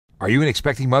Are you an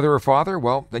expecting mother or father?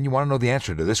 Well, then you want to know the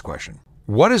answer to this question.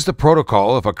 What is the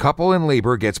protocol if a couple in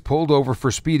labor gets pulled over for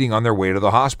speeding on their way to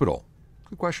the hospital?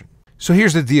 Good question. So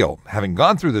here's the deal. Having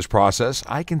gone through this process,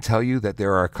 I can tell you that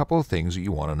there are a couple of things that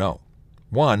you want to know.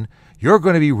 One, you're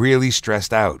going to be really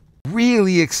stressed out,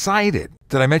 really excited.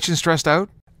 Did I mention stressed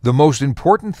out? The most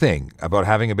important thing about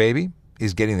having a baby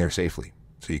is getting there safely.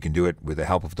 So you can do it with the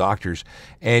help of doctors,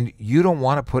 and you don't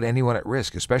want to put anyone at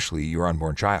risk, especially your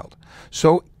unborn child.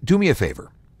 So do me a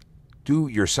favor. Do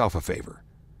yourself a favor.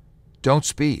 Don't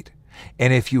speed.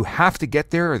 And if you have to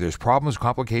get there or there's problems,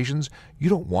 complications, you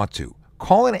don't want to.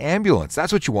 Call an ambulance.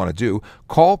 That's what you want to do.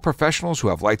 Call professionals who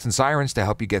have lights and sirens to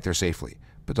help you get there safely.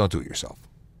 But don't do it yourself.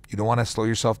 You don't want to slow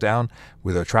yourself down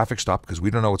with a traffic stop because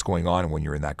we don't know what's going on when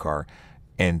you're in that car.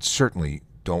 And certainly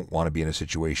don't want to be in a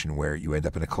situation where you end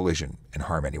up in a collision and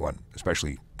harm anyone,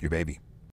 especially your baby.